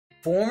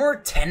Former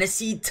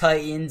Tennessee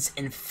Titans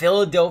and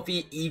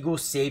Philadelphia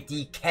Eagles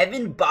safety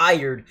Kevin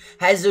Byard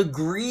has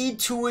agreed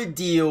to a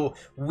deal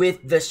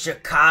with the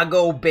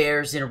Chicago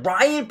Bears, and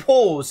Ryan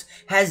Poles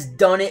has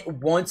done it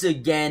once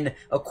again.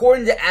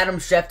 According to Adam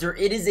Schefter,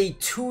 it is a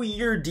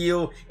 2-year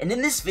deal, and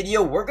in this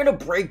video, we're going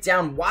to break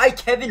down why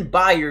Kevin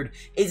Byard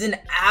is an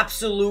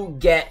absolute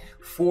get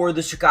for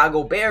the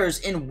Chicago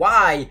Bears and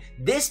why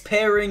this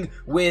pairing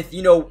with,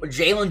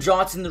 Jalen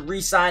Johnson, the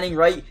re-signing,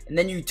 right? And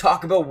then you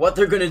talk about what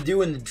they're going to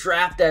do in the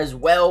draft as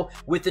well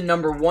with the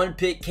number 1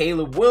 pick,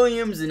 Caleb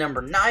Williams, the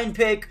number 9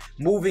 pick,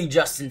 moving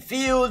Justin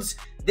Fields.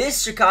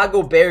 This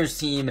Chicago Bears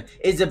team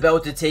is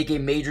about to take a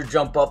major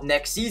jump up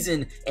next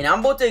season, and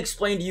I'm about to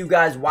explain to you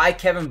guys why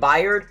Kevin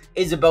Byard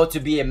is about to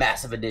be a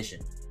massive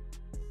addition.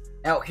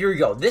 Now, here we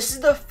go. This is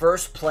the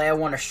first play I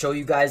want to show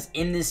you guys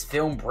in this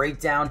film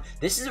breakdown.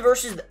 This is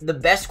versus the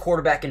best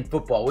quarterback in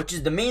football, which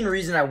is the main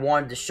reason I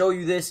wanted to show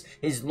you this,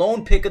 his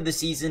lone pick of the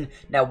season.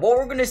 Now, what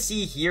we're going to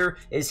see here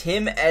is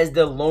him as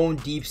the lone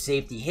deep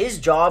safety. His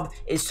job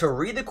is to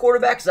read the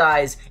quarterback's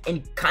eyes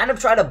and kind of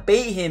try to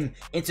bait him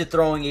into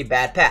throwing a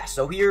bad pass.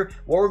 So here,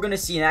 what we're going to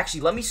see, and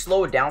actually, let me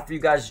slow it down for you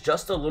guys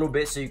just a little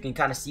bit so you can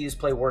kind of see this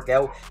play work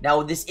out.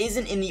 Now, this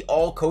isn't in the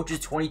All Coaches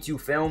 22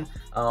 film.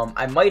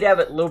 I might have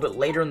it a little bit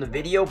later in the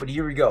video, but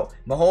here we go.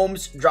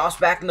 Mahomes drops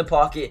back in the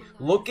pocket,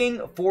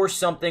 looking for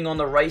something on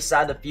the right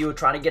side of the field,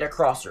 trying to get a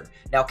crosser.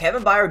 Now,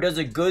 Kevin Byard does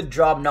a good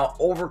job not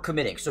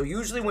overcommitting. So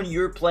usually when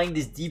you're playing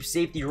this deep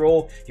safety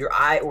role,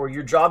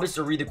 your job is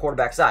to read the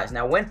quarterback's eyes.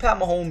 Now, when Pat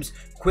Mahomes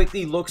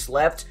quickly looks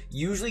left,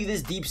 usually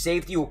this deep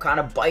safety will kind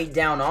of bite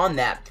down on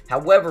that.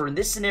 However, in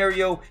this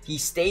scenario, he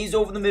stays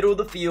over the middle of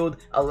the field,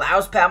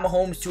 allows Pat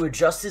Mahomes to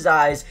adjust his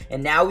eyes,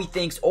 and now he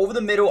thinks over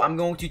the middle, I'm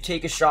going to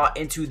take a shot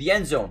into the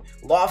end zone.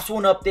 Lofts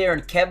one up there,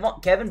 and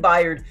Kevin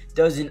Byard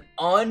does an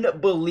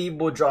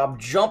unbelievable job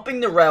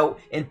jumping the route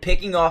and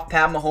picking off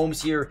Pat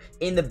Mahomes here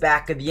in the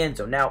back of the end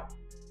zone. Now,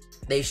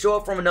 they show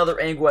it from another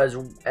angle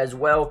as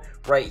well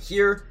right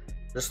here.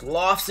 Just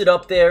lofts it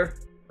up there,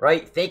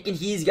 right? Thinking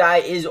his guy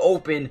is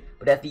open,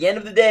 but at the end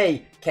of the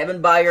day,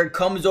 Kevin Byard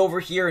comes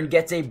over here and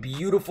gets a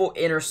beautiful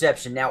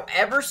interception. Now,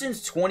 ever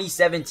since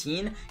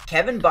 2017,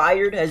 Kevin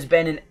Byard has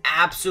been an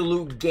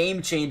absolute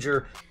game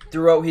changer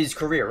throughout his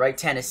career, right?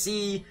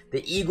 Tennessee,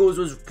 the Eagles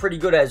was pretty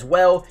good as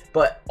well,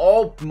 but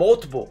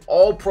multiple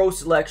All-Pro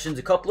selections,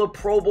 a couple of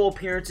Pro Bowl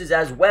appearances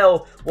as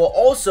well, while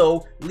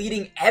also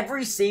leading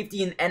every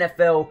safety in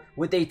NFL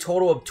with a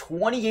total of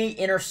 28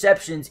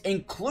 interceptions,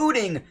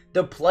 including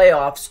the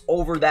playoffs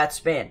over that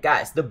span.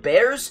 Guys, the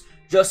Bears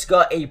just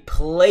got a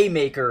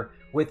playmaker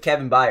with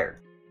Kevin Byard.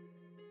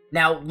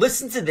 Now,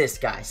 listen to this,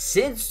 guys.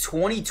 Since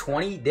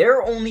 2020, there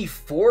are only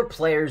 4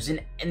 players in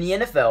the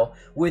NFL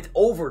with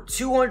over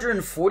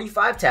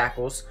 245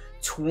 tackles,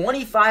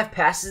 25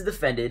 passes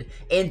defended,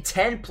 and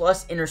 10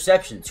 plus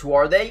interceptions. Who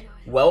are they?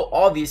 Well,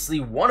 obviously,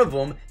 one of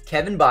them,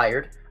 Kevin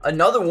Byard.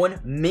 Another one,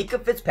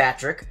 Minkah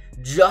Fitzpatrick,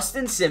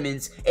 Justin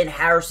Simmons, and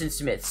Harrison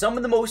Smith. Some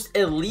of the most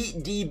elite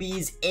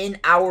DBs in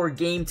our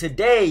game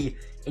today,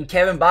 and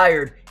Kevin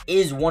Byard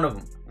is one of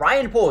them.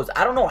 Ryan Poles,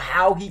 I don't know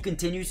how he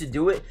continues to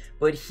do it,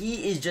 but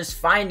he is just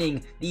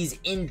finding these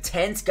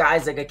intense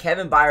guys like a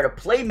Kevin Byard, a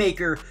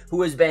playmaker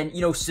who has been,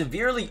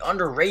 severely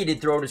underrated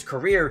throughout his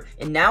career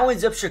and now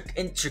ends up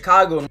in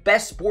Chicago, in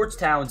best sports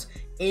towns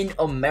in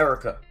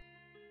America.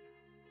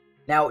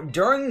 Now,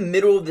 during the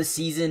middle of the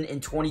season in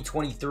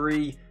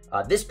 2023,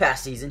 this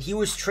past season, he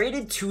was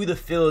traded to the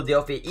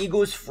Philadelphia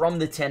Eagles from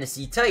the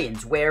Tennessee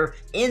Titans, where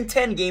in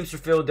 10 games for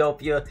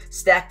Philadelphia,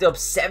 stacked up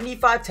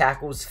 75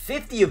 tackles,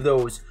 50 of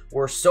those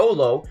were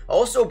solo,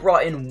 also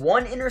brought in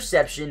 1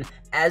 interception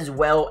as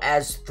well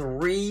as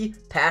 3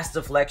 pass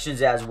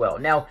deflections as well.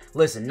 Now,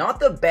 listen, not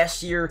the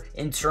best year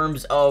in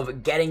terms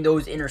of getting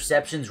those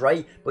interceptions,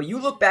 right? But you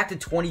look back to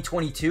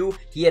 2022,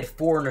 he had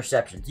 4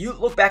 interceptions. You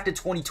look back to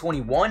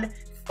 2021,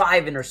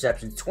 5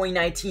 interceptions,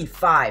 2019,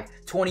 5,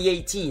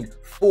 2018,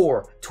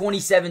 4,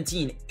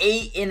 2017,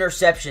 8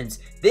 interceptions.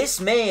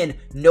 This man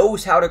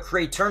knows how to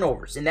create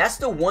turnovers, and that's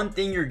the one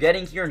thing you're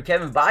getting here in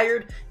Kevin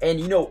Byard. And,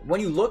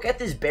 when you look at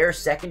this Bears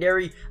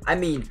secondary, I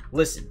mean,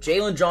 listen,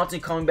 Jalen Johnson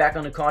coming back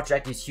on the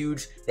contract is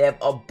huge. They have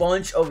a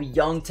bunch of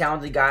young,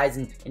 talented guys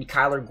and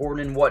Kyler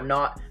Gordon and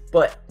whatnot,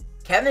 but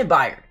Kevin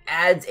Byard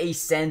adds a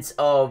sense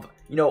of,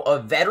 a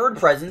veteran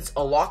presence,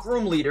 a locker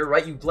room leader,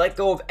 right? You let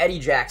go of Eddie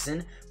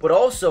Jackson, but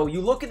also you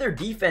look at their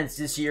defense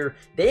this year.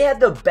 They had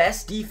the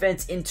best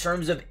defense in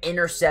terms of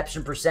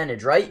interception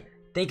percentage, right?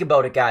 Think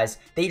about it, guys.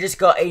 They just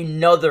got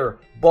another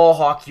ball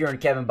hawk here in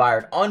Kevin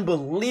Byard.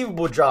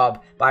 Unbelievable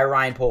job by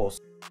Ryan Poles.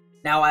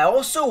 Now, I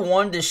also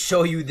wanted to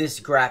show you this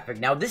graphic.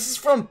 Now, this is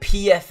from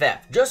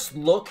PFF. Just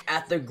look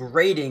at the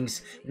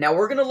gradings. Now,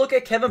 we're going to look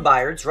at Kevin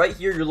Byard's. Right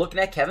here, you're looking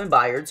at Kevin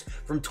Byard's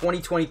from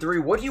 2023.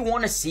 What you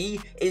want to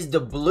see is the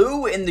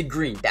blue and the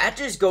green. That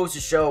just goes to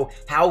show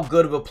how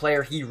good of a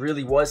player he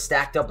really was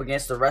stacked up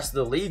against the rest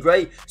of the league,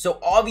 right? So,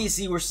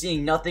 obviously, we're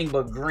seeing nothing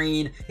but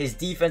green. His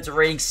defensive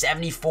rating,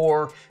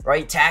 74,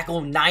 right?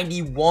 Tackle,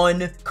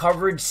 91.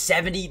 Coverage,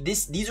 70.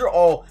 These are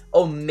all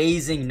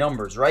amazing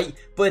numbers, right?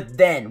 But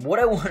then, what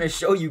I want to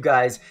show you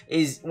guys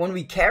is when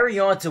we carry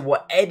on to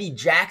what Eddie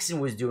Jackson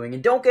was doing,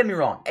 and don't get me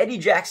wrong, Eddie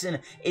Jackson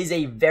is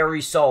a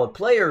very solid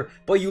player,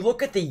 but you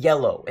look at the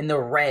yellow and the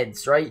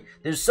reds, right?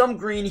 There's some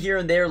green here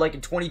and there, like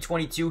in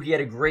 2022, he had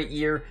a great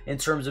year in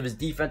terms of his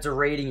defensive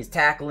rating, his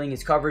tackling,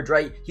 his coverage,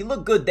 right? He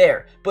looked good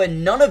there, but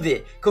none of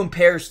it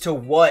compares to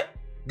what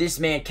this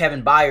man,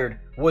 Kevin Byard,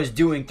 was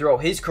doing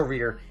throughout his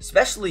career,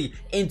 especially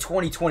in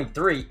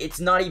 2023.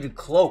 It's not even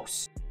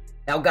close.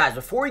 Now guys,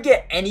 before we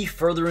get any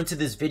further into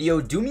this video,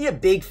 do me a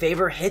big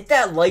favor, hit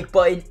that like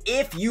button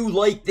if you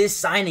like this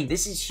signing.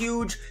 This is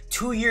huge,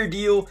 2-year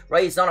deal,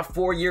 right? It's not a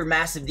 4-year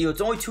massive deal,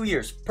 it's only 2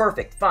 years.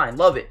 Perfect, fine,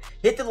 love it.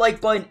 Hit the like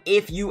button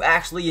if you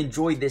actually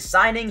enjoyed this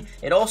signing,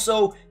 and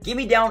also give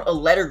me down a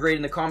letter grade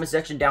in the comment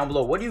section down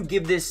below. What do you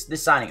give this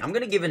signing? I'm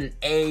gonna give it an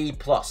A+.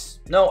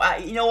 No,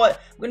 you know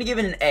what? I'm gonna give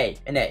it an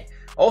A.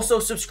 Also,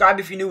 subscribe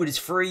if you're new. It is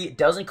free. It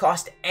doesn't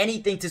cost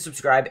anything to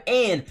subscribe.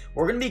 And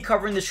we're going to be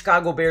covering the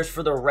Chicago Bears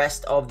for the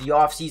rest of the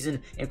offseason,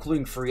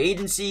 including free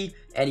agency,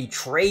 any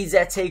trades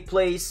that take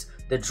place,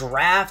 the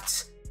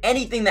drafts,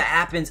 anything that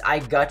happens. I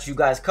got you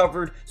guys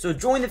covered. So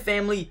join the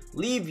family.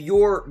 Leave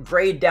your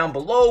grade down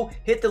below.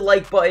 Hit the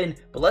like button.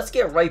 But let's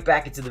get right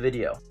back into the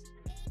video.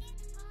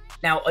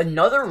 Now,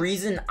 another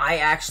reason I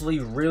actually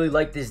really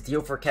like this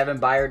deal for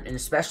Kevin Byard, and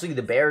especially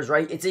the Bears,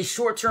 right? It's a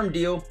short-term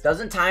deal.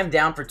 Doesn't tie him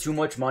down for too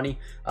much money.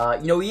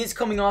 You know, he is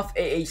coming off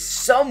a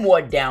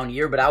somewhat down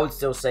year, but I would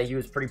still say he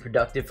was pretty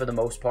productive for the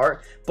most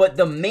part. But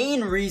the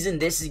main reason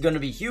this is going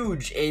to be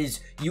huge is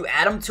you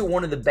add him to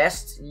one of the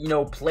best, you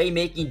know,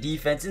 playmaking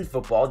defense in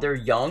football. They're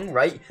young,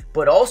 right?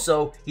 But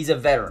also, he's a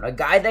veteran. A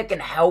guy that can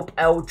help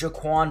out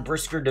Jaquan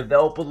Brisker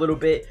develop a little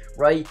bit,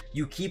 right?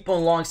 You keep him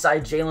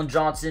alongside Jalen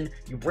Johnson.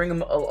 You bring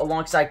him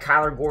alongside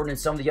Kyler Gordon and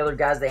some of the other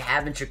guys they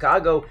have in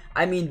Chicago.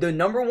 I mean, the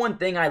number one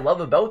thing I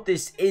love about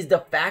this is the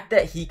fact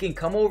that he can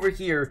come over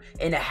here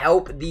and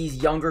help these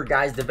younger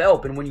guys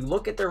develop. And when you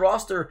look at their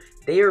roster,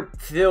 they are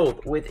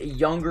filled with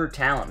younger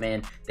talent,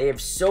 man. They have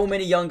so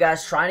many young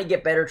guys trying to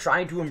get better,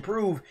 trying to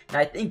improve, and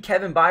I think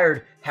Kevin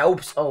Byard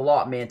helps a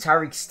lot, man.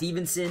 Tyreek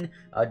Stevenson,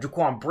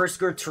 Jaquan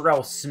Brisker,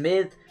 Terrell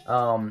Smith,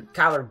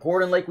 Kyler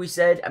Gordon, like we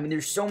said. I mean,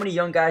 there's so many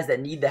young guys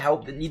that need the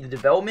help, that need the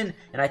development,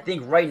 and I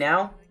think right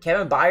now,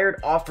 Kevin Byard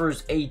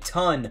offers a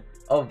ton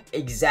of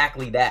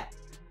exactly that.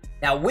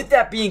 Now, with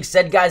that being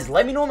said, guys,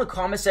 let me know in the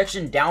comment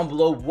section down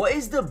below, what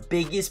is the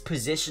biggest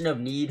position of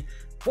need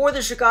for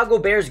the Chicago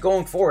Bears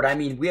going forward? I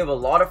mean, we have a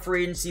lot of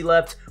free agency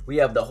left. We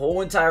have the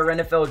whole entire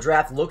NFL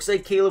draft. Looks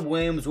like Caleb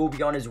Williams will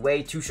be on his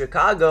way to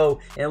Chicago,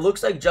 and it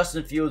looks like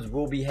Justin Fields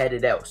will be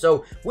headed out.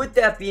 So, with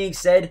that being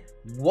said,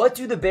 what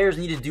do the Bears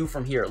need to do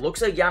from here? It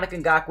looks like Yannick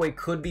Ngakoue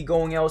could be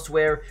going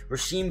elsewhere.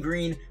 Rasheem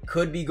Green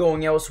could be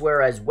going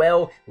elsewhere as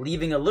well,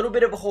 leaving a little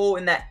bit of a hole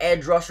in that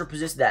edge rusher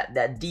position,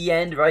 that D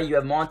end, right? You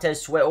have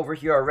Montez Sweat over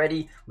here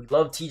already. We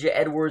love TJ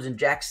Edwards and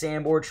Jack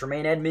Sanborn,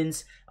 Tremaine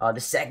Edmonds.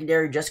 The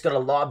secondary just got a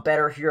lot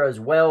better here as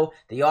well.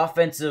 The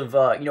offensive,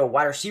 you know,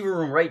 wide receiver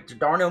room, right?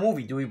 Darnell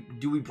Mooney.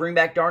 Do we bring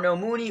back Darnell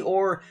Mooney,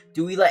 or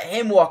do we let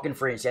him walk in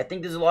free agency? I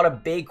think there's a lot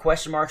of big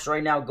question marks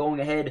right now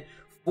going ahead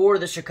for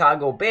the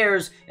Chicago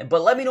Bears.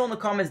 But let me know in the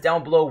comments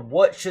down below,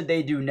 what should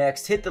they do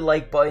next? Hit the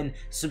like button,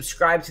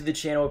 subscribe to the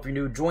channel if you're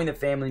new, join the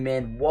family,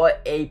 man.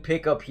 What a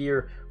pickup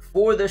here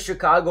for the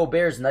Chicago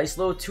Bears. Nice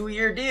little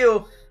 2-year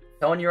deal.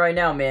 Telling you right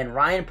now, man,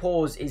 Ryan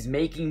Poles is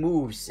making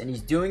moves, and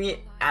he's doing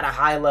it at a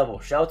high level.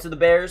 Shout out to the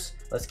Bears.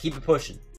 Let's keep it pushing.